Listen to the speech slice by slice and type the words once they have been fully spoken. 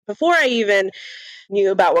Before I even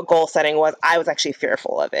knew about what goal setting was, I was actually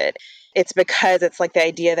fearful of it. It's because it's like the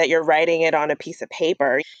idea that you're writing it on a piece of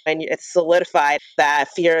paper and it's solidified that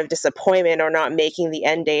fear of disappointment or not making the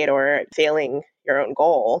end date or failing your own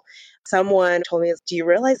goal. Someone told me, "Do you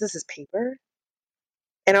realize this is paper?"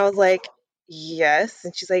 And I was like, "Yes."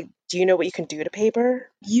 And she's like, "Do you know what you can do to paper?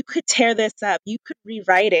 You could tear this up. You could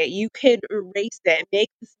rewrite it. You could erase it, make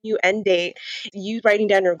this new end date. You writing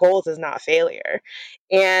down your goals is not failure."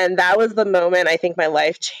 And that was the moment I think my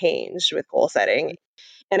life changed with goal setting.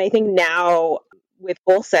 And I think now with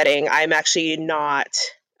goal setting, I'm actually not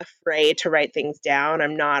afraid to write things down.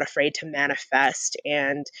 I'm not afraid to manifest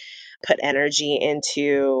and put energy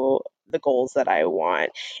into the goals that I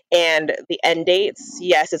want. And the end dates,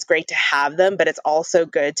 yes, it's great to have them, but it's also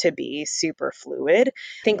good to be super fluid.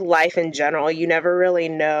 I think life in general, you never really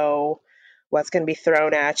know what's going to be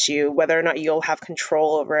thrown at you, whether or not you'll have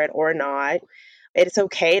control over it or not. It's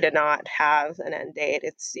okay to not have an end date.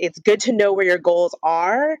 It's good to know where your goals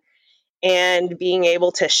are and being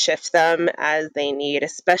able to shift them as they need,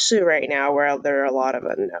 especially right now where there are a lot of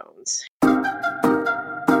unknowns.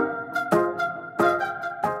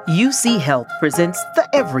 UCHealth presents the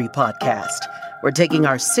Every podcast. We're taking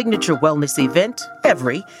our signature wellness event,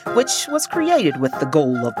 Every, which was created with the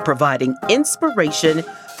goal of providing inspiration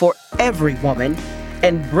for every woman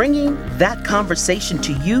and bringing that conversation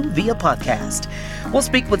to you via podcast. We'll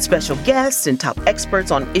speak with special guests and top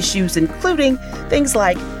experts on issues including things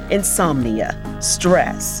like insomnia,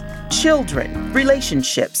 stress, children,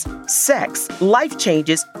 relationships, sex, life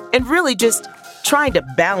changes, and really just trying to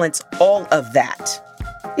balance all of that.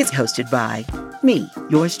 It's hosted by me,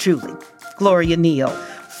 yours truly, Gloria Neal,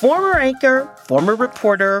 former anchor, former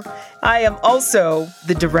reporter. I am also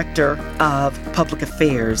the director of public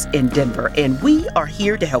affairs in Denver, and we are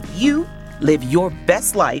here to help you live your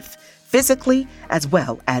best life physically as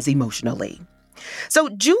well as emotionally. So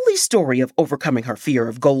Julie's story of overcoming her fear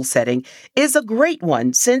of goal setting is a great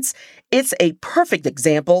one since it's a perfect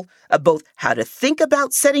example of both how to think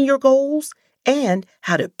about setting your goals and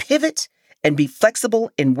how to pivot and be flexible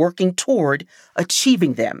in working toward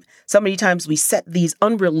achieving them. So many times we set these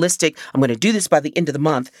unrealistic, I'm going to do this by the end of the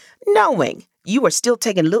month, knowing you are still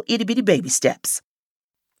taking little itty-bitty baby steps.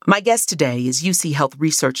 My guest today is UCHealth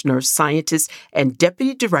research nurse scientist and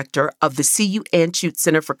deputy director of the CU Anschutz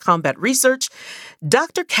Center for Combat Research,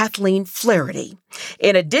 Dr. Kathleen Flarity.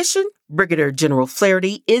 In addition, Brigadier General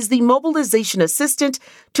Flarity is the mobilization assistant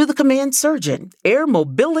to the command surgeon, Air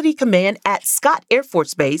Mobility Command at Scott Air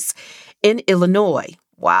Force Base in Illinois.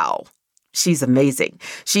 Wow. She's amazing.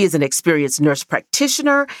 She is an experienced nurse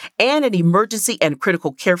practitioner and an emergency and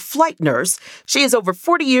critical care flight nurse. She has over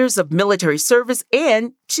 40 years of military service,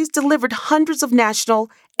 and she's delivered hundreds of national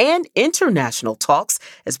and international talks,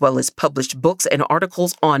 as well as published books and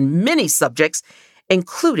articles on many subjects,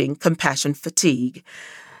 including compassion fatigue.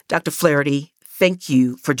 Dr. Flarity, thank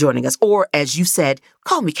you for joining us, or as you said,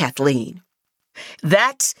 call me Kathleen.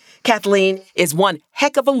 That, Kathleen, is one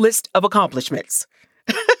heck of a list of accomplishments.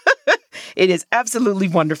 It is absolutely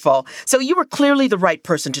wonderful. So you were clearly the right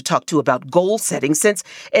person to talk to about goal setting since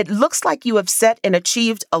it looks like you have set and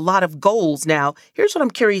achieved a lot of goals. Now, here's what I'm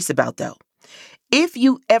curious about, though. If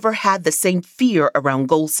you ever had the same fear around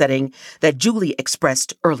goal setting that Julie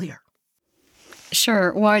expressed earlier.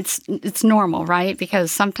 Sure. Well, it's normal, right?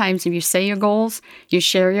 Because sometimes if you say your goals, you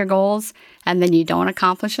share your goals, and then you don't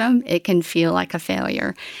accomplish them, it can feel like a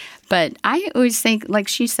failure. But I always think, like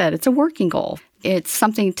she said, it's a working goal. It's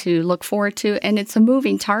something to look forward to, and it's a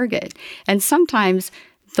moving target. And sometimes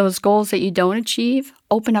those goals that you don't achieve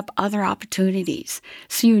open up other opportunities,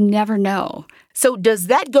 so you never know. So does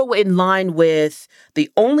that go in line with the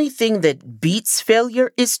only thing that beats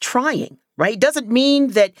failure is trying, right? Doesn't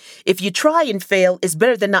mean that if you try and fail, it's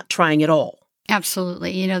better than not trying at all.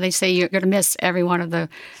 Absolutely. You know, they say you're going to miss every one of the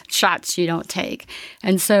shots you don't take.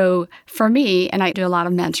 And so for me, and I do a lot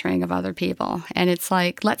of mentoring of other people, and it's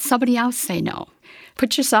like, let somebody else say no.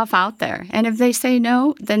 Put yourself out there. And if they say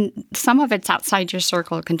no, then some of it's outside your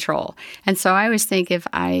circle of control. And so I always think if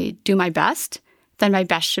I do my best, then my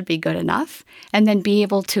best should be good enough, and then be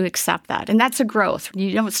able to accept that. And that's a growth.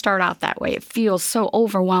 You don't start out that way. It feels so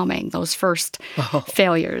overwhelming, those first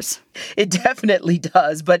failures. It definitely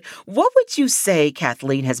does. But what would you say,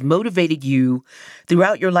 Kathleen, has motivated you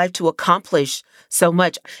throughout your life to accomplish so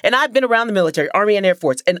much? And I've been around the military, Army and Air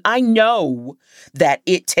Force, and I know that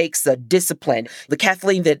it takes a discipline. The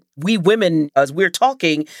Kathleen that we women, as we're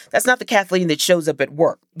talking, that's not the Kathleen that shows up at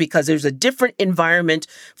work because there's a different environment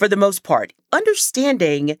for the most part.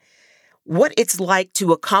 Understanding what it's like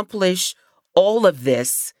to accomplish all of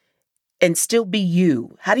this and still be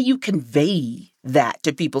you. How do you convey that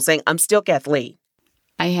to people saying, I'm still Kathleen?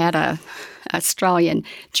 I had a Australian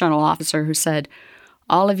general officer who said,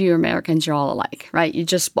 all of you Americans, you're all alike, right? You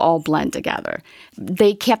just all blend together.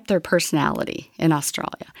 They kept their personality in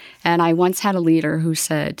Australia. And I once had a leader who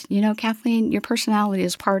said, Kathleen, your personality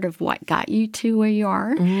is part of what got you to where you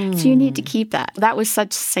are. So you need to keep that. That was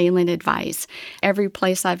such salient advice. Every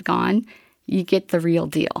place I've gone, you get the real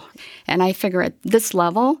deal. And I figure at this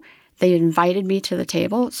level, they invited me to the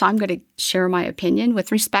table, so I'm going to share my opinion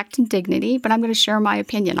with respect and dignity, but I'm going to share my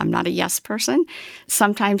opinion. I'm not a yes person.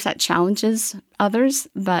 Sometimes that challenges others,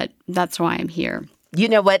 but that's why I'm here. You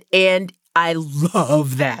know what? And I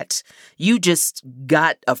love that. You just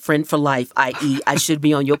got a friend for life, i.e., I should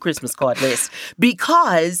be on your Christmas card list,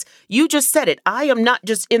 because you just said it. I am not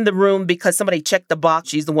just in the room because somebody checked the box.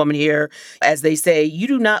 She's the woman here. As they say, you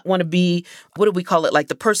do not want to be, what do we call it, like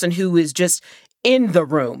the person who is just in the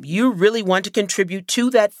room. You really want to contribute to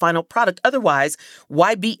that final product. Otherwise,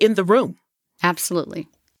 why be in the room? Absolutely.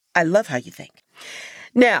 I love how you think.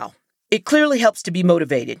 Now, it clearly helps to be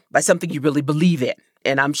motivated by something you really believe in.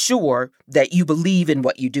 And I'm sure that you believe in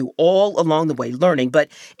what you do all along the way learning. But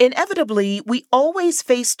inevitably, we always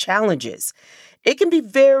face challenges. It can be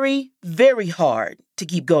very, very hard to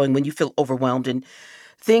keep going when you feel overwhelmed and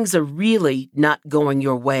things are really not going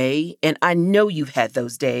your way. And I know you've had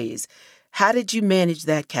those days. How did you manage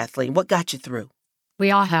that, Kathleen? What got you through?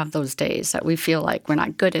 We all have those days that we feel like we're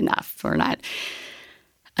not good enough, we're not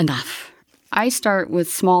enough. I start with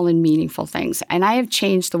small and meaningful things, and I have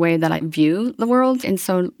changed the way that I view the world. And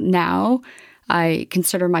so now I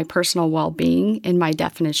consider my personal well-being in my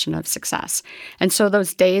definition of success. And so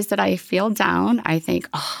those days that I feel down, I think,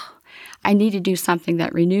 I need to do something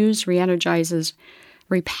that renews, re-energizes,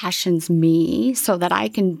 repassions me so that I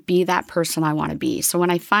can be that person I want to be. So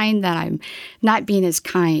when I find that I'm not being as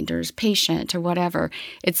kind or as patient or whatever,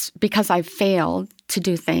 it's because I've failed to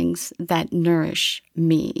do things that nourish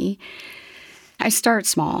me. I start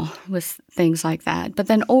small with things like that. But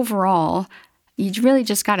then overall, you really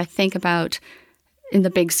just got to think about in the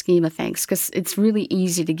big scheme of things, because it's really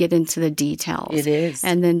easy to get into the details. It is.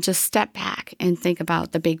 And then just step back and think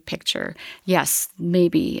about the big picture. Yes,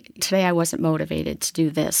 maybe today I wasn't motivated to do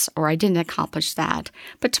this, or I didn't accomplish that,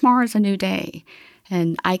 but tomorrow's a new day,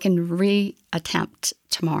 and I can reattempt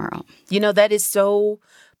tomorrow. That is so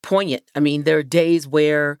poignant. I mean, there are days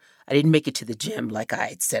where I didn't make it to the gym like I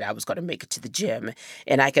had said I was going to make it to the gym.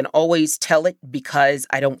 And I can always tell it because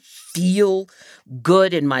I don't feel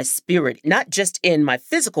good in my spirit, not just in my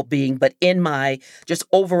physical being, but in my just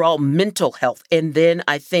overall mental health. And then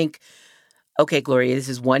I think, okay, Gloria, this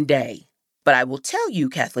is one day. But I will tell you,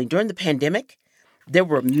 Kathleen, during the pandemic, there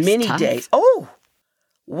were many days. Oh,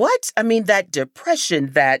 what? I mean, that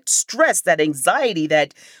depression, that stress, that anxiety,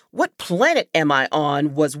 that what planet am I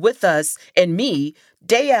on was with us and me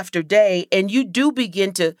day after day. And you do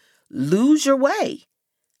begin to lose your way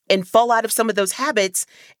and fall out of some of those habits.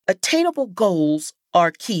 Attainable goals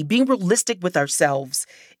are key. Being realistic with ourselves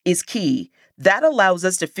is key. That allows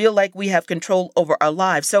us to feel like we have control over our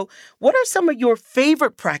lives. So what are some of your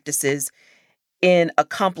favorite practices in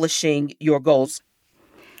accomplishing your goals?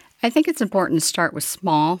 I think it's important to start with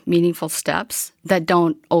small, meaningful steps that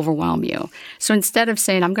don't overwhelm you. So instead of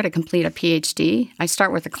saying, I'm going to complete a PhD, I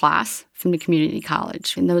start with a class from the community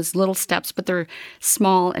college. And those little steps, but they're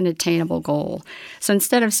small and attainable goal. So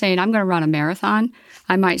instead of saying, I'm going to run a marathon,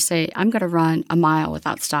 I might say, I'm going to run a mile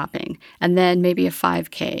without stopping, and then maybe a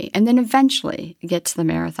 5K, and then eventually get to the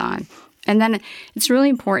marathon. And then it's really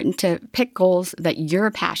important to pick goals that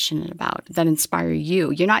you're passionate about, that inspire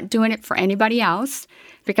you. You're not doing it for anybody else,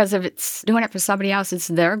 because if it's doing it for somebody else, it's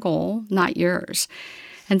their goal, not yours.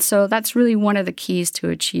 And so that's really one of the keys to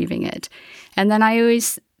achieving it. And then I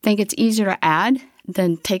always think it's easier to add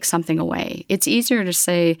than take something away. It's easier to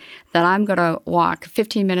say that I'm going to walk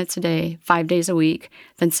 15 minutes a day, 5 days a week,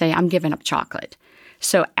 than say I'm giving up chocolate.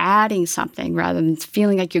 So adding something rather than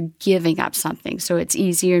feeling like you're giving up something. So it's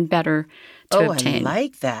easier and better to obtain. I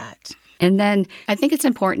like that. And then I think it's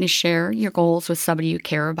important to share your goals with somebody you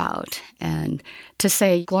care about and to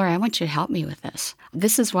say, Gloria, I want you to help me with this.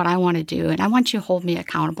 This is what I want to do, and I want you to hold me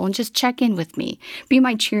accountable and just check in with me. Be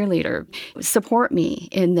my cheerleader. Support me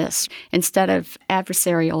in this instead of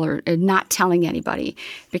adversarial or not telling anybody,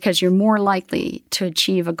 because you're more likely to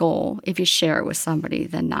achieve a goal if you share it with somebody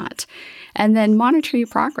than not. And then monitor your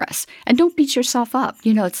progress. And don't beat yourself up.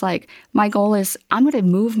 It's like my goal is I'm going to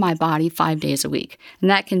move my body 5 days a week. And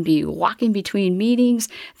that can be walking between meetings.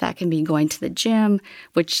 That can be going to the gym,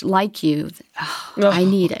 which like you, I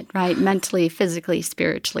need it, right? Mentally, physically,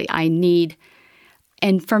 spiritually, I need.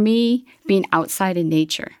 And for me, being outside in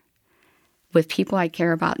nature, with people I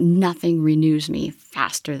care about, nothing renews me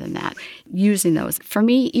faster than that. Using those. For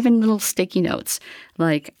me, even little sticky notes,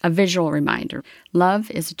 like a visual reminder. Love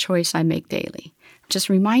is a choice I make daily. Just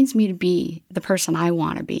reminds me to be the person I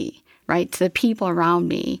want to be, right? To the people around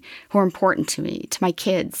me who are important to me, to my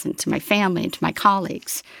kids and to my family and to my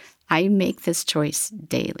colleagues. I make this choice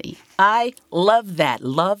daily. I love that.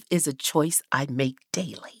 Love is a choice I make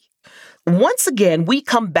daily. Once again, we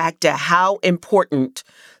come back to how important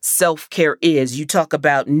self-care is. You talk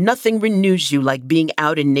about nothing renews you like being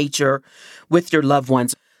out in nature with your loved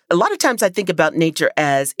ones. A lot of times I think about nature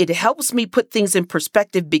as it helps me put things in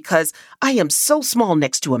perspective because I am so small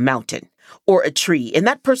next to a mountain or a tree. And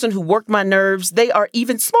that person who worked my nerves, they are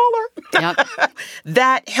even smaller. Yep.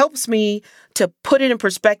 That helps me to put it in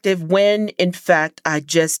perspective when, in fact, I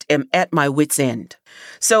just am at my wit's end.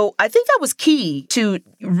 So I think that was key to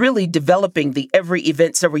really developing the Every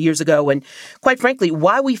event several years ago. And quite frankly,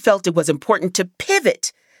 why we felt it was important to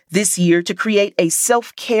pivot this year to create a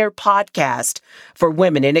self-care podcast for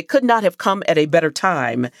women. And it could not have come at a better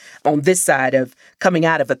time on this side of coming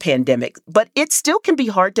out of a pandemic. But it still can be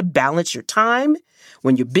hard to balance your time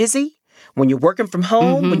when you're busy, when you're working from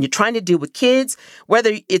home, when you're trying to deal with kids,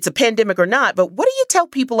 whether it's a pandemic or not. But what do you tell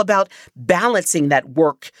people about balancing that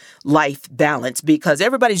work-life balance? Because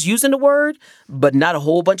everybody's using the word, but not a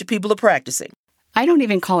whole bunch of people are practicing. I don't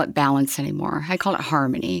even call it balance anymore. I call it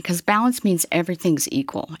harmony, because balance means everything's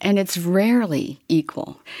equal, and it's rarely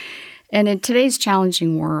equal. And in today's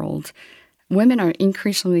challenging world, women are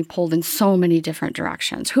increasingly pulled in so many different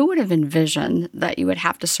directions. Who would have envisioned that you would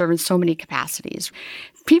have to serve in so many capacities?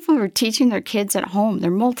 People are teaching their kids at home.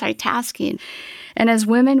 They're multitasking. And as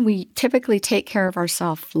women, we typically take care of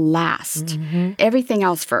ourselves last. Everything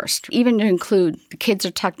else first, even to include the kids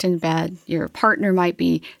are tucked in bed, your partner might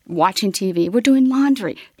be watching TV, we're doing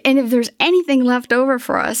laundry. And if there's anything left over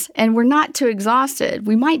for us and we're not too exhausted,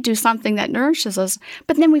 we might do something that nourishes us,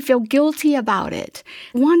 but then we feel guilty about it.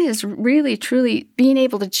 One is really, truly being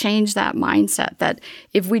able to change that mindset that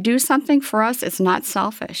if we do something for us, it's not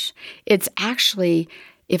selfish. It's actually,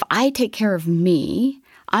 if I take care of me,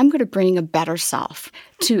 I'm going to bring a better self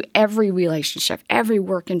to every relationship, every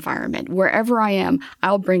work environment. Wherever I am,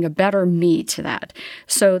 I'll bring a better me to that.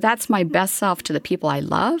 So that's my best self to the people I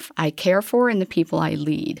love, I care for, and the people I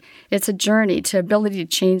lead. It's a journey to ability to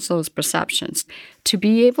change those perceptions, to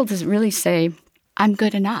be able to really say, I'm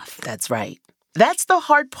good enough. That's right. That's the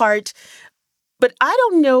hard part. But I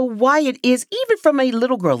don't know why it is, even from a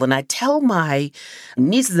little girl. And I tell my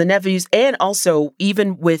nieces and nephews, and also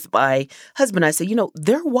even with my husband, I say,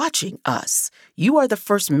 they're watching us. You are the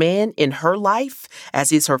first man in her life,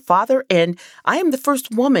 as is her father. And I am the first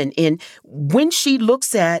woman. And when she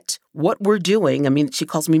looks at what we're doing, she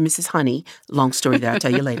calls me Mrs. Honey. Long story there, I'll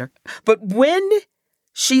tell you later. But when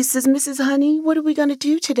she says, Mrs. Honey, what are we going to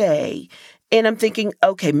do today? And I'm thinking,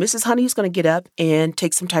 okay, Mrs. Honey is going to get up and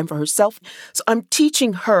take some time for herself. So I'm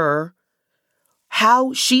teaching her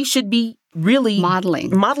how she should be really modeling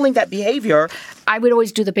that behavior. I would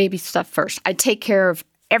always do the baby stuff first. I'd take care of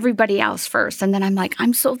everybody else first. And then I'm like,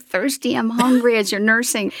 I'm so thirsty. I'm hungry as you're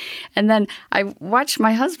nursing. And then I watched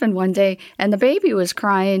my husband one day and the baby was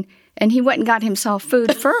crying. And he went and got himself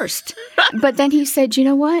food first. But then he said, you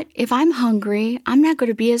know what? If I'm hungry, I'm not going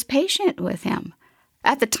to be as patient with him.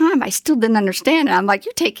 At the time, I still didn't understand it. I'm like,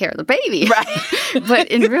 you take care of the baby. Right. But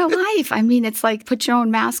in real life, it's like put your own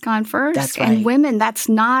mask on first. That's right. And women, that's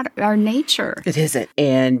not our nature. It isn't.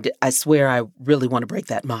 And I swear I really want to break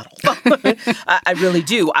that model. I really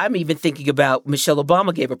do. I'm even thinking about Michelle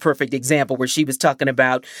Obama gave a perfect example where she was talking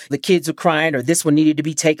about the kids were crying or this one needed to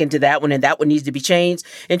be taken to that one and that one needs to be changed.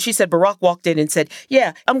 And she said, Barack walked in and said,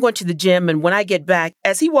 yeah, I'm going to the gym. And when I get back,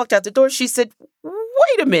 as he walked out the door, she said,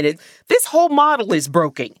 wait a minute, this whole model is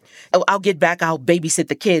broken. I'll get back, I'll babysit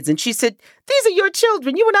the kids. And she said, these are your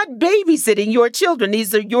children. You are not babysitting your children.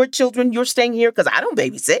 These are your children. You're staying here because I don't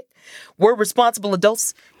babysit. We're responsible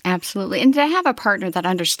adults. Absolutely. And to have a partner that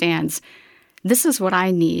understands this is what I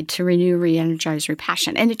need to renew, re-energize,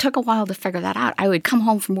 repassion. And it took a while to figure that out. I would come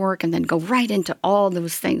home from work and then go right into all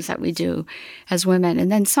those things that we do as women.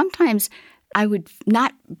 And then sometimes I would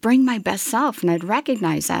not bring my best self, and I'd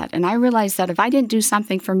recognize that. And I realized that if I didn't do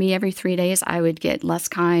something for me every 3 days, I would get less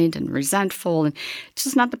kind and resentful, and it's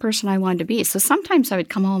just not the person I wanted to be. So sometimes I would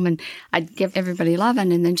come home and I'd give everybody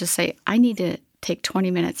loving and then just say, I need to take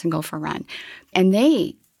 20 minutes and go for a run. And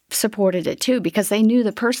they supported it too, because they knew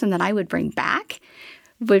the person that I would bring back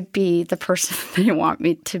would be the person they want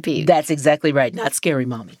me to be. That's exactly right. Not scary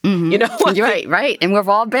mommy. Right. And we've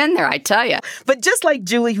all been there, I tell you. But just like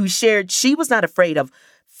Julie, who shared, she was not afraid of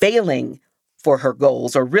failing for her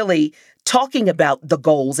goals or really talking about the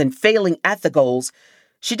goals and failing at the goals,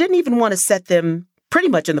 she didn't even want to set them pretty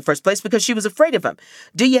much in the first place because she was afraid of them.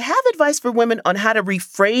 Do you have advice for women on how to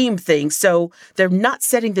reframe things so they're not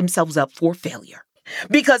setting themselves up for failure?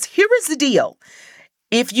 Because here is the deal.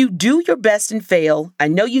 If you do your best and fail, I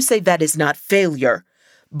know you say that is not failure,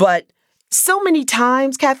 but so many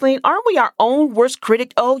times, Kathleen, aren't we our own worst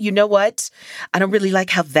critic? Oh, you know what? I don't really like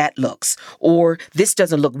how that looks, or this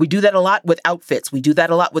doesn't look. We do that a lot with outfits. We do that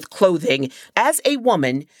a lot with clothing. As a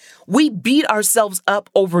woman, we beat ourselves up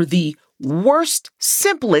over the worst,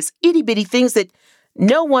 simplest, itty-bitty things that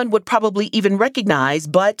no one would probably even recognize,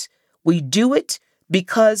 but we do it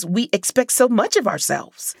because we expect so much of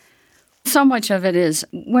ourselves. So much of it is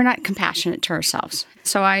we're not compassionate to ourselves.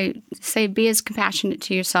 So I say be as compassionate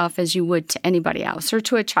to yourself as you would to anybody else or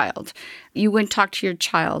to a child. You wouldn't talk to your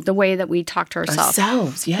child the way that we talk to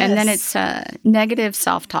ourselves. Yes. And then it's negative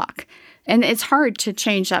self-talk. And it's hard to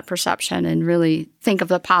change that perception and really think of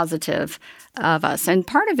the positive of us. And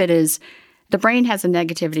part of it is the brain has a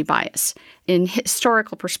negativity bias. In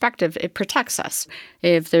historical perspective, it protects us.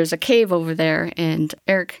 If there's a cave over there and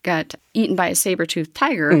Eric got eaten by a saber-toothed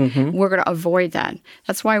tiger, we're going to avoid that.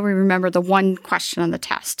 That's why we remember the one question on the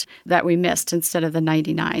test that we missed instead of the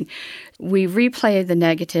 99. We replay the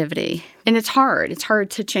negativity. And it's hard. It's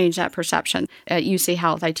hard to change that perception. At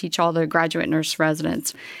UCHealth, I teach all the graduate nurse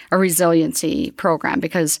residents a resiliency program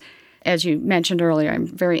because as you mentioned earlier, I'm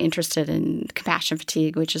very interested in compassion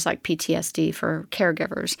fatigue, which is like PTSD for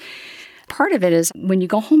caregivers. Part of it is when you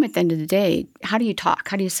go home at the end of the day, how do you talk?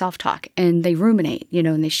 How do you self-talk? And they ruminate,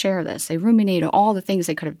 and they share this. They ruminate on all the things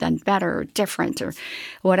they could have done better or different or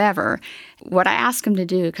whatever. What I ask them to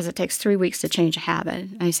do, because it takes 3 weeks to change a habit,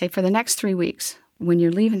 and I say for the next 3 weeks, when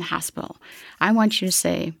you're leaving the hospital, I want you to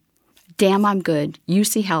say, damn, I'm good.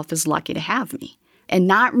 UCHealth is lucky to have me. And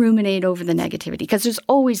not ruminate over the negativity, because there's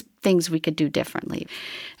always things we could do differently.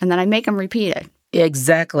 And then I make them repeat it.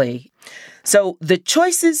 Exactly. So the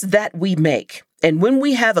choices that we make, and when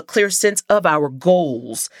we have a clear sense of our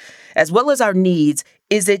goals, as well as our needs,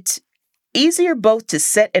 is it easier both to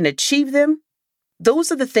set and achieve them?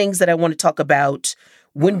 Those are the things that I want to talk about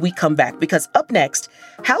when we come back, because up next,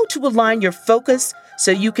 how to align your focus so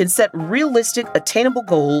you can set realistic, attainable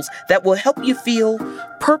goals that will help you feel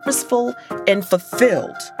purposeful and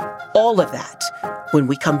fulfilled. All of that when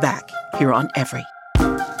we come back here on Every.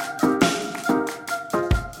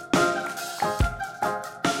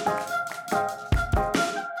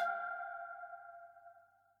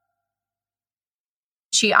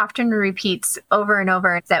 She often repeats over and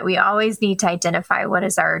over that we always need to identify what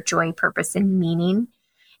is our joy, purpose, and meaning.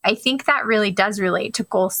 I think that really does relate to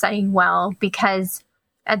goal setting well, because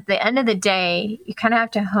at the end of the day, you kind of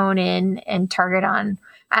have to hone in and target on,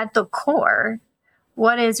 at the core,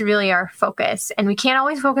 what is really our focus. And we can't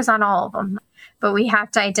always focus on all of them, but we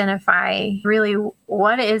have to identify really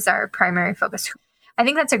what is our primary focus. I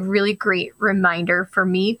think that's a really great reminder for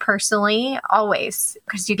me personally, always,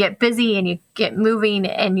 because you get busy and you get moving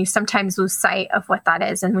and you sometimes lose sight of what that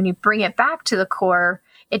is. And when you bring it back to the core,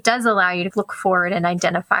 it does allow you to look forward and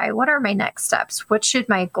identify what are my next steps? What should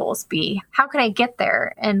my goals be? How can I get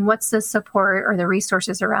there? And what's the support or the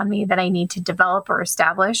resources around me that I need to develop or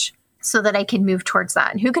establish so that I can move towards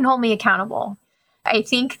that? And who can hold me accountable? I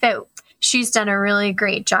think that she's done a really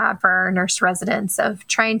great job for our nurse residents of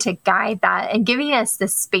trying to guide that and giving us the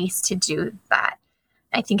space to do that.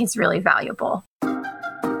 I think is really valuable.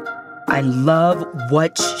 I love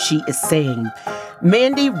what she is saying.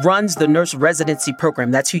 Mandy runs the nurse residency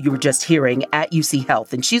program. That's who you were just hearing at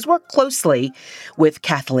UCHealth. And she's worked closely with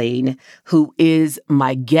Kathleen, who is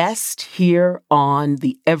my guest here on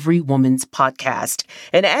the Every Woman's podcast.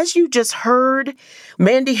 And as you just heard,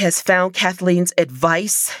 Mandy has found Kathleen's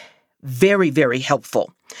advice very, very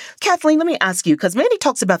helpful. Kathleen, let me ask you, because Mandy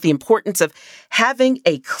talks about the importance of having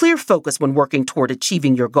a clear focus when working toward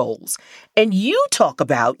achieving your goals. And you talk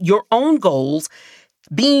about your own goals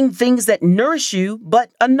being things that nourish you,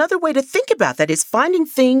 but another way to think about that is finding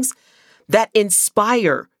things that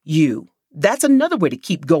inspire you. That's another way to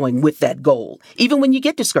keep going with that goal, even when you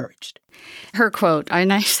get discouraged. Her quote,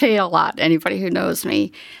 and I say a lot, anybody who knows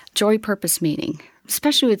me, joy, purpose, meaning,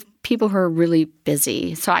 especially with people who are really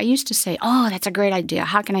busy. So I used to say, oh, that's a great idea.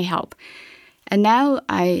 How can I help? And now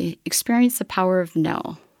I experience the power of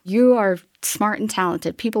no. You are smart and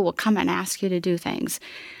talented. People will come and ask you to do things.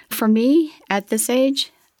 For me, at this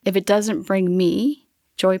age, if it doesn't bring me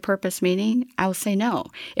joy, purpose, meaning, I will say no.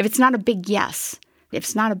 If it's not a big yes,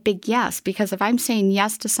 because if I'm saying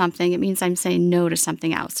yes to something, it means I'm saying no to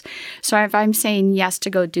something else. So if I'm saying yes to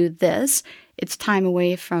go do this, It's time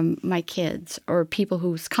away from my kids or people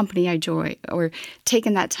whose company I enjoy, or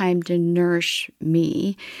taking that time to nourish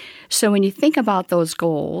me. So when you think about those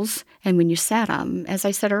goals and when you set them, as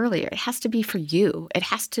I said earlier, it has to be for you. It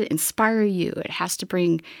has to inspire you. It has to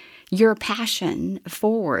bring your passion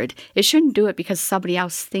forward. It shouldn't do it because somebody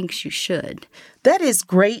else thinks you should. That is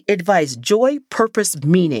great advice. Joy, purpose,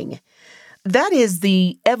 meaning. That is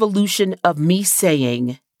the evolution of me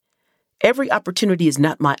saying, every opportunity is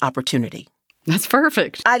not my opportunity. That's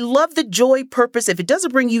perfect. I love the joy, purpose. If it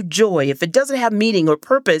doesn't bring you joy, if it doesn't have meaning or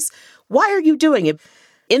purpose, why are you doing it?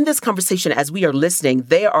 In this conversation, as we are listening,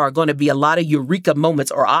 there are going to be a lot of eureka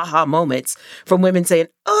moments or aha moments from women saying,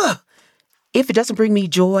 if it doesn't bring me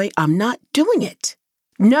joy, I'm not doing it.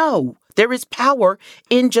 No, there is power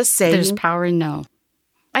in just saying. There's power in no.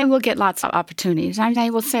 I will get lots of opportunities. I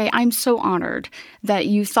will say, I'm so honored that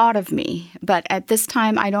you thought of me, but at this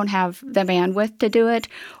time, I don't have the bandwidth to do it,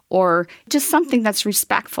 or just something that's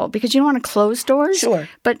respectful, because you don't want to close doors, Sure.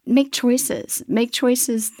 But make choices. Make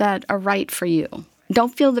choices that are right for you.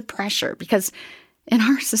 Don't feel the pressure, because in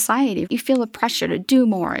our society, you feel the pressure to do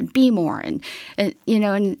more and be more and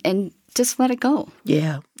just let it go.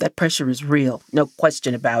 Yeah, that pressure is real. No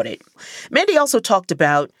question about it. Mandy also talked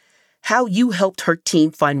about how you helped her team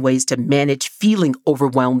find ways to manage feeling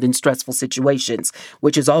overwhelmed in stressful situations,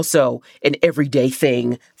 which is also an everyday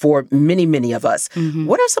thing for many, many of us. Mm-hmm.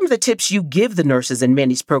 What are some of the tips you give the nurses in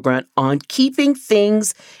Mandy's program on keeping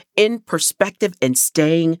things in perspective and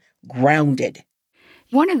staying grounded?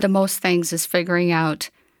 One of the most things is figuring out,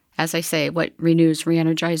 as I say, what renews,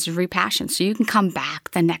 re-energizes, repassions, so you can come back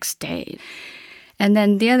the next day. And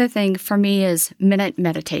then the other thing for me is minute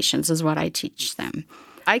meditations is what I teach them.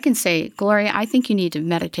 I can say, Gloria, I think you need to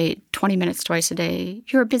meditate 20 minutes twice a day.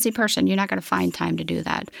 You're a busy person. You're not going to find time to do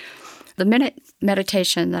that. The minute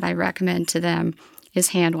meditation that I recommend to them is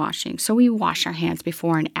hand washing. So we wash our hands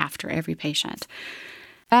before and after every patient.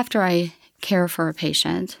 After I care for a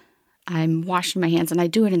patient, I'm washing my hands, and I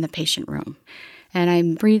do it in the patient room. And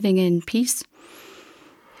I'm breathing in peace,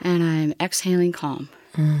 and I'm exhaling calm.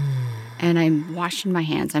 And I'm washing my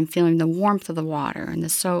hands. I'm feeling the warmth of the water and the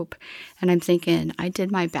soap. And I'm thinking, I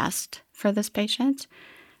did my best for this patient,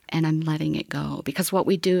 and I'm letting it go. Because what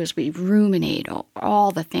we do is we ruminate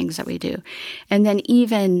all the things that we do. And then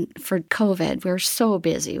even for COVID, we were so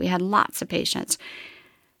busy. We had lots of patients.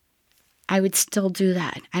 I would still do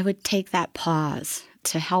that. I would take that pause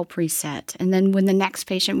to help reset. And then when the next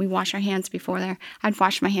patient, we wash our hands before there, I'd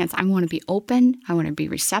wash my hands. I want to be open. I want to be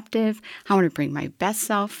receptive. I want to bring my best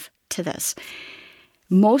self to this.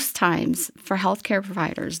 Most times for healthcare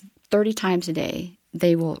providers, 30 times a day,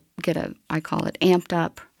 they will get I call it amped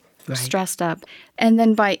up, right, stressed up. And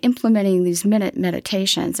then by implementing these minute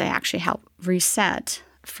meditations, they actually help reset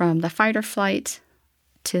from the fight or flight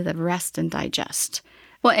to the rest and digest.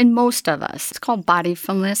 Well, in most of us, it's called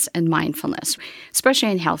bodyfulness and mindfulness,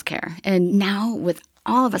 especially in healthcare. And now with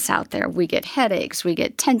all of us out there, we get headaches, we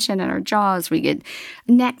get tension in our jaws, we get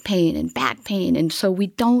neck pain and back pain. And so we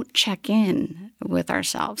don't check in with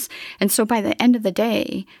ourselves. And so by the end of the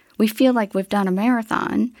day, we feel like we've done a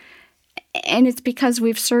marathon. And it's because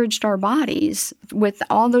we've surged our bodies with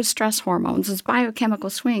all those stress hormones, those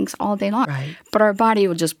biochemical swings all day long. Right. But our body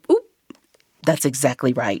will just, oop. That's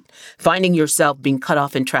exactly right. Finding yourself being cut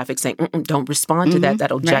off in traffic saying, don't respond to that.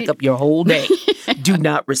 That'll jack up your whole day. Do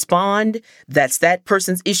not respond. That's that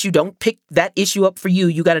person's issue. Don't pick that issue up for you.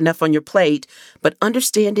 You got enough on your plate. But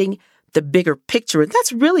understanding the bigger picture, and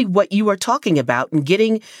that's really what you are talking about, and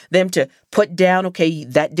getting them to put down, okay,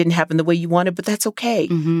 that didn't happen the way you wanted, but that's okay.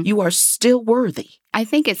 Mm-hmm. You are still worthy. I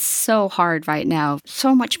think it's so hard right now,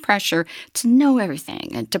 so much pressure to know everything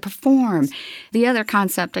and to perform. The other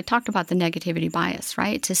concept, I talked about the negativity bias,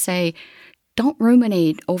 right? To say, don't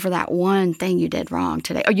ruminate over that one thing you did wrong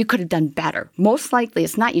today, or you could have done better. Most likely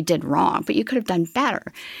it's not you did wrong, but you could have done better.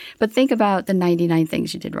 But think about the 99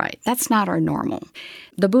 things you did right. That's not our normal.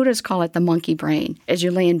 The Buddhists call it the monkey brain, as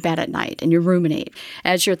you lay in bed at night and you ruminate,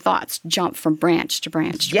 as your thoughts jump from branch to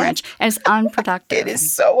branch to branch. And it's unproductive. It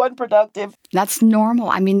is so unproductive. That's normal.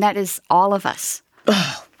 I mean, that is all of us.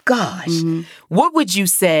 Oh, gosh. Mm-hmm. What would you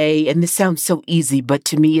say, and this sounds so easy, but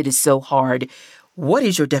to me it is so hard, what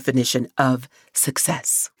is your definition of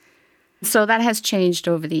success? So that has changed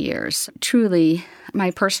over the years. Truly,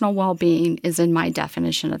 my personal well-being is in my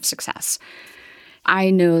definition of success.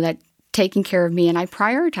 I know that taking care of me, and I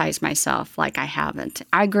prioritize myself like I haven't.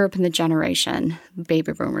 I grew up in the generation,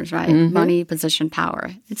 baby boomers, right? Mm-hmm. Money, position,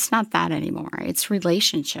 power. It's not that anymore. It's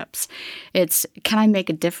relationships. It's, can I make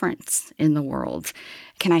a difference in the world?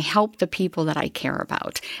 can I help the people that I care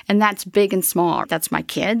about? And that's big and small. That's my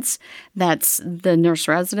kids. That's the nurse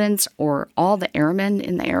residents or all the airmen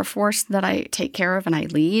in the Air Force that I take care of and I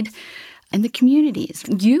lead. And the communities.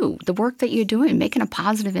 The work that you're doing, making a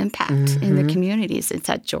positive impact in the communities. It's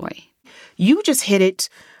that joy. You just hit it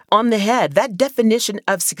on the head. That definition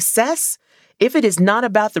of success, if it is not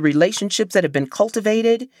about the relationships that have been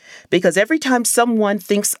cultivated, because every time someone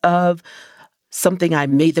thinks of something I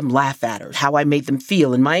made them laugh at or how I made them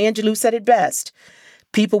feel, and Maya Angelou said it best,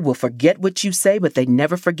 people will forget what you say, but they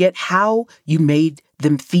never forget how you made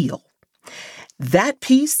them feel. That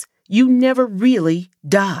piece, you never really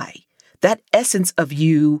die. That essence of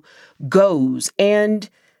you goes. And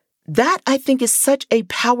that, I think, is such a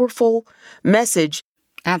powerful message.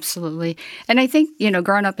 Absolutely. And I think,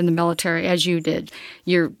 growing up in the military, as you did,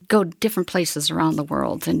 you go different places around the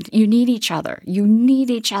world and you need each other.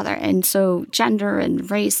 And so gender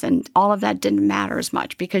and race and all of that didn't matter as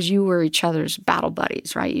much because you were each other's battle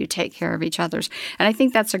buddies, right? You take care of each other's. And I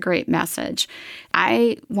think that's a great message.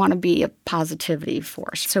 I want to be a positivity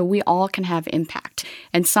force so we all can have impact.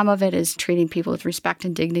 And some of it is treating people with respect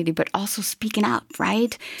and dignity, but also speaking up,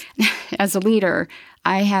 right? As a leader,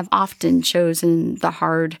 I have often chosen the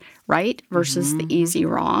hard right versus the easy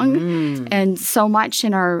wrong. And so much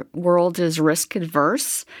in our world is risk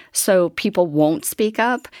adverse, so people won't speak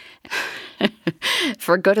up.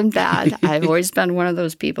 For good and bad, I've always been one of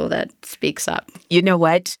those people that speaks up. You know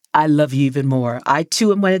what? I love you even more. I,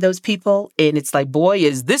 too, am one of those people, and it's like, boy,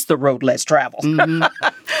 is this the road less traveled.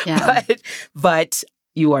 Yeah. But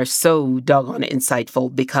you are so doggone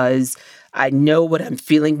insightful because I know what I'm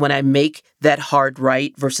feeling when I make that hard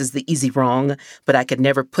right versus the easy wrong, but I could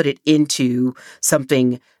never put it into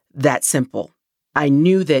something that simple. I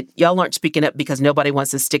knew that y'all aren't speaking up because nobody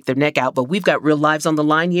wants to stick their neck out, but we've got real lives on the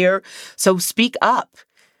line here. So speak up.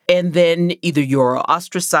 And then either you're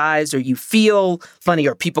ostracized or you feel funny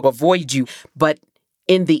or people avoid you. But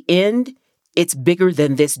in the end, it's bigger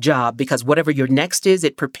than this job because whatever your next is,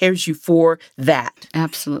 it prepares you for that.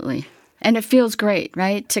 Absolutely. And it feels great,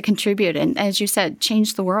 right, to contribute. And as you said,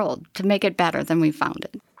 change the world to make it better than we found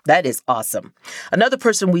it. That is awesome. Another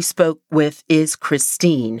person we spoke with is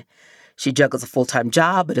Christine. She juggles a full-time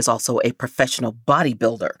job, but is also a professional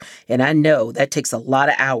bodybuilder. And I know that takes a lot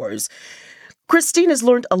of hours. Christine has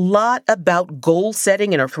learned a lot about goal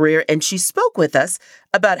setting in her career, and she spoke with us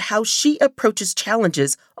about how she approaches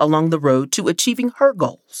challenges along the road to achieving her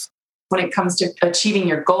goals. When it comes to achieving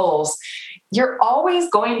your goals, you're always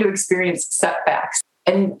going to experience setbacks.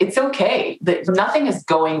 And it's okay that nothing is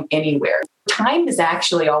going anywhere. Time is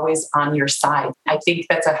actually always on your side. I think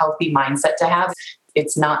that's a healthy mindset to have.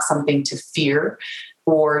 It's not something to fear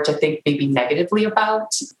or to think maybe negatively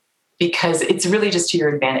about, because it's really just to your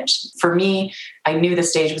advantage. For me, I knew the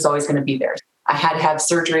stage was always going to be there. I had to have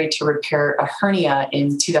surgery to repair a hernia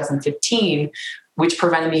in 2015, which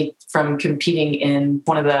prevented me from competing in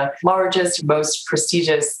one of the largest, most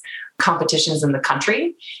prestigious competitions in the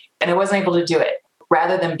country. And I wasn't able to do it.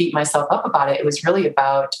 Rather than beat myself up about it, it was really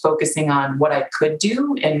about focusing on what I could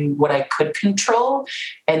do and what I could control.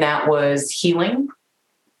 And that was healing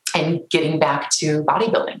and getting back to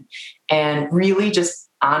bodybuilding and really just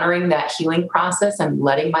honoring that healing process and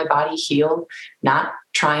letting my body heal, not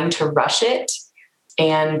trying to rush it,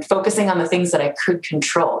 and focusing on the things that I could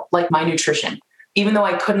control, like my nutrition. Even though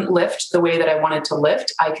I couldn't lift the way that I wanted to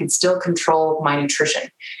lift, I could still control my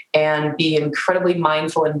nutrition and be incredibly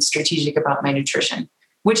mindful and strategic about my nutrition,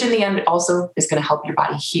 which in the end also is going to help your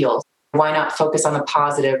body heal. Why not focus on the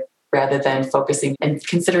positive rather than focusing and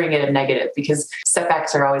considering it a negative? Because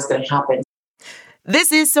setbacks are always going to happen.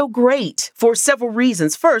 This is so great for several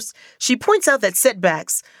reasons. First, she points out that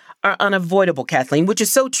setbacks are unavoidable, Kathleen, which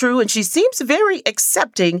is so true, and she seems very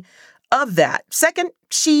accepting of that. Second,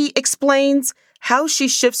 she explains how she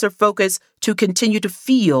shifts her focus to continue to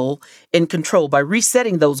feel in control by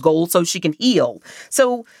resetting those goals so she can heal.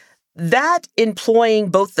 So that employing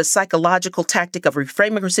both the psychological tactic of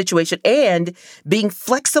reframing her situation and being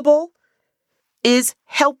flexible is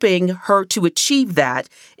helping her to achieve that.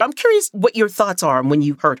 I'm curious what your thoughts are when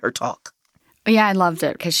you heard her talk. Yeah, I loved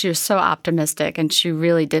it because she was so optimistic and she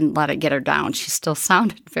really didn't let it get her down. She still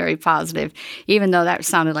sounded very positive, even though that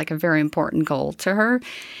sounded like a very important goal to her.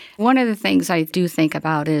 One of the things I do think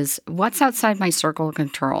about is what's outside my circle of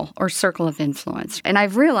control or circle of influence. And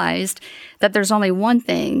I've realized that there's only one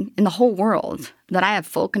thing in the whole world that I have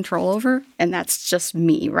full control over, and that's just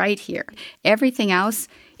me right here. Everything else,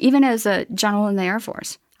 even as a general in the Air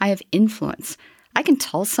Force, I have influence. I can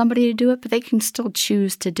tell somebody to do it, but they can still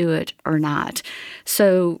choose to do it or not.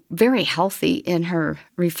 So very healthy in her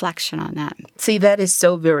reflection on that. See, that is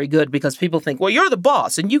so very good because people think, well, you're the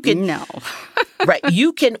boss and you can... No. Right.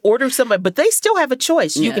 You can order somebody, but they still have a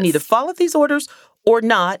choice. You can either follow these orders or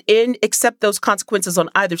not and accept those consequences on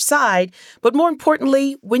either side. But more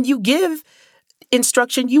importantly, when you give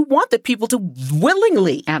instruction, you want the people to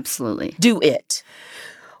willingly Absolutely do it.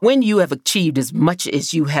 When you have achieved as much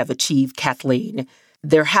as you have achieved, Kathleen,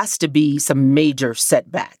 there has to be some major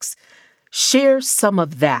setbacks. Share some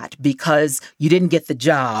of that because you didn't get the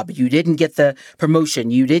job, you didn't get the promotion,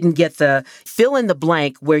 you didn't get the fill in the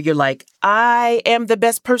blank where you're like, I am the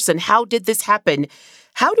best person. How did this happen?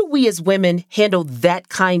 How do we as women handle that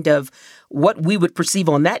kind of what we would perceive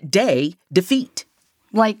on that day defeat?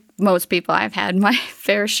 Like most people, I've had my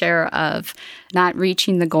fair share of not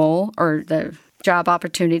reaching the goal or the job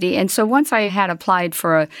opportunity. And so once I had applied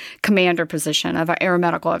for a commander position of an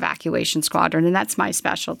aeromedical evacuation squadron, and that's my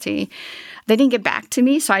specialty, they didn't get back to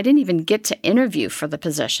me, so I didn't even get to interview for the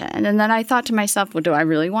position. And then I thought to myself, well, do I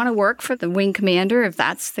really want to work for the wing commander if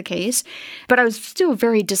that's the case? But I was still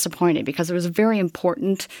very disappointed because it was a very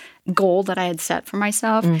important goal that I had set for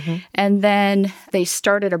myself. And then they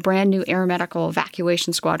started a brand new aeromedical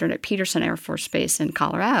evacuation squadron at Peterson Air Force Base in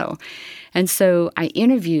Colorado. And so I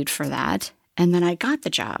interviewed for that. And then I got the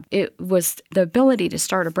job. It was the ability to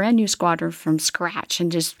start a brand new squadron from scratch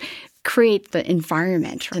and just create the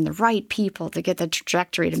environment and the right people to get the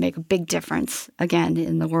trajectory to make a big difference, again,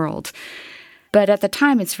 in the world. But at the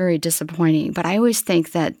time, it's very disappointing. But I always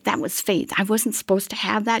think that that was fate. I wasn't supposed to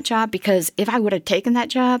have that job because if I would have taken that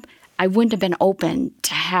job, I wouldn't have been open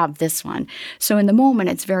to have this one. So in the moment,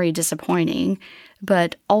 it's very disappointing.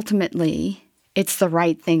 But ultimately, it's the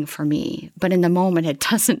right thing for me. But in the moment, it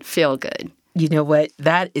doesn't feel good. You know what?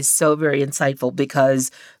 That is so very insightful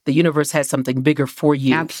because the universe has something bigger for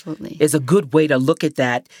you. Absolutely. Is a good way to look at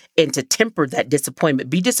that and to temper that disappointment.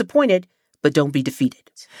 Be disappointed, but don't be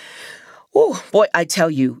defeated. Oh, boy, I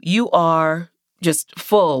tell you, you are just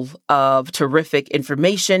full of terrific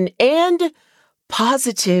information and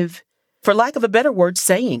positive, for lack of a better word,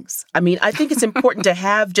 sayings. I mean, I think it's important to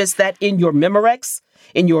have just that in your Memorex,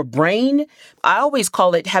 in your brain. I always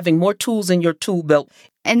call it having more tools in your tool belt.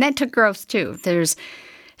 And that took growth, too. There's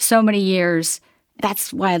so many years.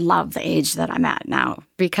 That's why I love the age that I'm at now.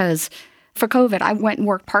 Because for COVID, I went and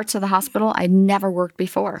worked parts of the hospital I'd never worked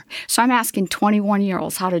before. So I'm asking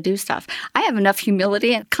 21-year-olds how to do stuff. I have enough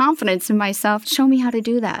humility and confidence in myself. Show me how to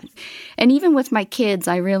do that. And even with my kids,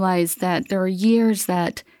 I realized that there are years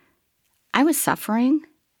that I was suffering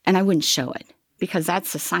and I wouldn't show it. Because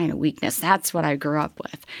that's a sign of weakness. That's what I grew up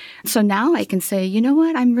with. So now I can say, you know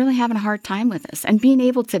what? I'm really having a hard time with this. And being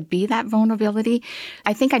able to be that vulnerability,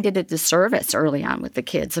 I think I did a disservice early on with the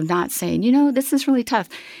kids of not saying, you know, this is really tough.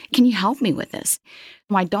 Can you help me with this?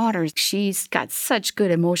 My daughter, she's got such good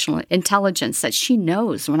emotional intelligence that she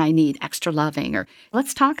knows when I need extra loving or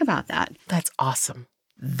let's talk about that. That's awesome.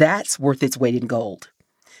 That's worth its weight in gold.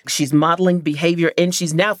 She's modeling behavior, and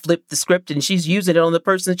she's now flipped the script, and she's using it on the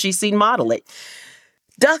person she's seen model it.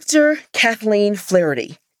 Dr. Kathleen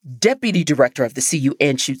Flarity, Deputy Director of the CU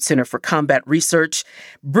Anschutz Center for Combat Research,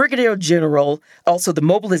 Brigadier General, also the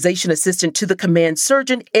Mobilization Assistant to the Command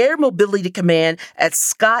Surgeon, Air Mobility Command at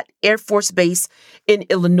Scott Air Force Base in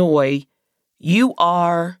Illinois. You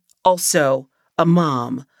are also a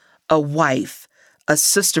mom, a wife, a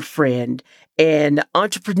sister friend, an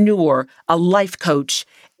entrepreneur, a life coach,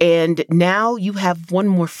 and now you have one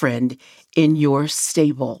more friend in your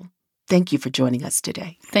stable. Thank you for joining us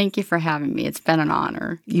today. Thank you for having me. It's been an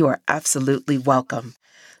honor. You are absolutely welcome.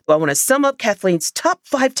 Well, I want to sum up Kathleen's top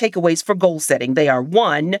 5 takeaways for goal setting. They are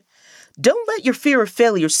 1, don't let your fear of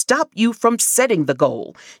failure stop you from setting the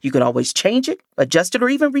goal. You can always change it, adjust it, or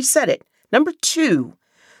even reset it. Number 2,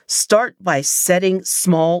 start by setting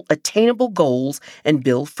small, attainable goals and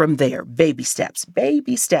build from there. Baby steps,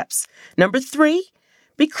 baby steps. Number 3,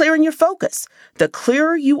 be clear in your focus. The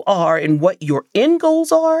clearer you are in what your end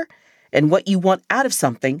goals are and what you want out of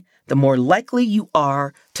something, the more likely you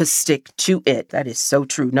are to stick to it. That is so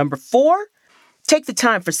true. Number 4, take the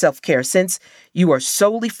time for self-care. Since you are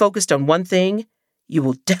solely focused on one thing, you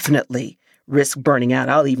will definitely risk burning out.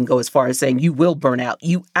 I'll even go as far as saying you will burn out.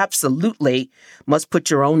 You absolutely must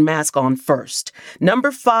put your own mask on first.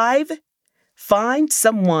 Number 5, find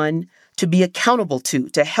someone to be accountable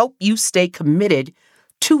to help you stay committed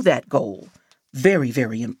to that goal. Very,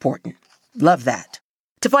 very important. Love that.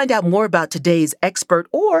 To find out more about today's expert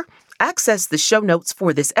or access the show notes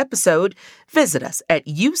for this episode, visit us at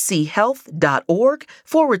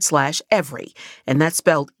uchealth.org/evrē, and that's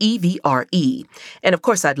spelled EVRE. And of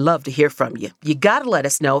course, I'd love to hear from you. You got to let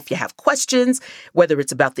us know if you have questions, whether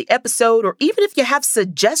it's about the episode or even if you have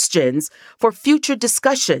suggestions for future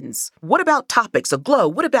discussions. What about topics? Or Glow,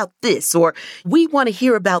 what about this? Or we want to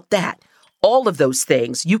hear about that. All of those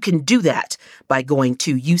things, you can do that by going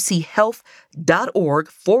to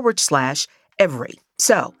uchealth.org/evrē.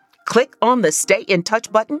 So click on the Stay in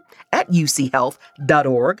Touch button at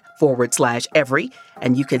uchealth.org/evrē,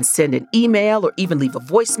 and you can send an email or even leave a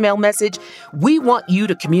voicemail message. We want you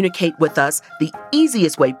to communicate with us the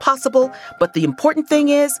easiest way possible, but the important thing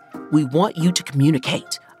is we want you to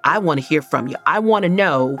communicate. I want to hear from you. I want to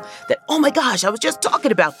know that, oh my gosh, I was just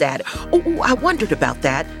talking about that. Oh, I wondered about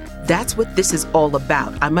that. That's what this is all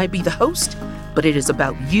about. I might be the host, but it is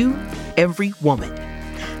about you, every woman.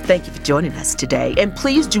 Thank you for joining us today. And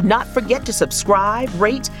please do not forget to subscribe,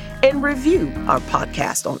 rate, and review our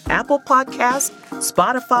podcast on Apple Podcasts,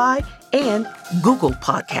 Spotify, and Google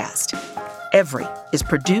Podcast. Evrē is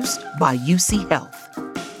produced by UCHealth.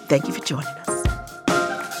 Thank you for joining us.